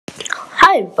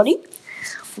Hi, everybody.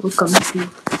 Welcome to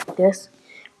this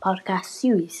podcast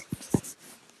series.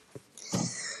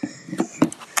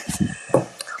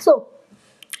 So,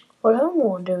 what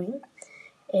I'm doing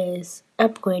is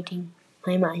upgrading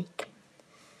my mic.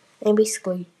 I'm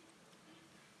basically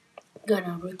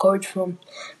gonna record from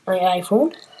my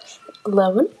iPhone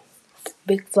 11.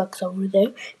 Big flex over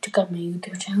there. Check out my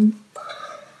YouTube channel.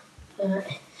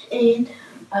 And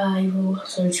I will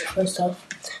search for stuff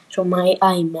from my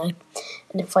iMac.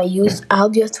 And if I use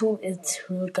audio tool, it's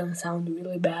really gonna sound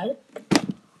really bad.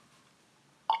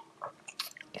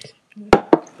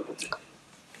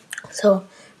 So,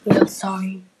 real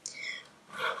sorry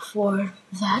for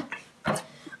that.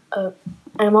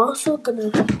 I'm also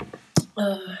gonna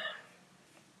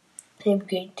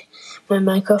upgrade my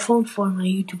microphone for my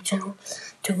YouTube channel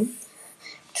too.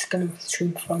 It's gonna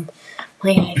stream from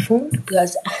my iPhone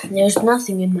because there's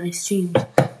nothing in my streams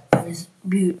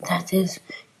that is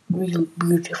really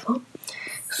beautiful.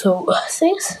 So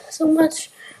thanks so much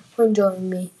for joining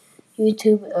me.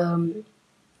 YouTube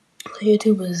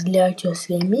is Lertios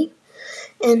Gaming,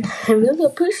 and I really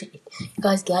appreciate you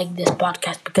guys like this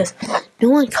podcast because no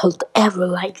one could ever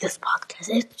like this podcast.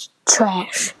 It's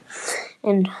trash.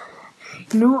 And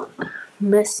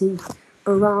messing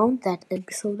around that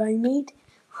episode I made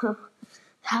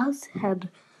has had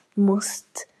the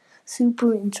most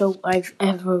super intro I've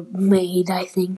ever made, I think.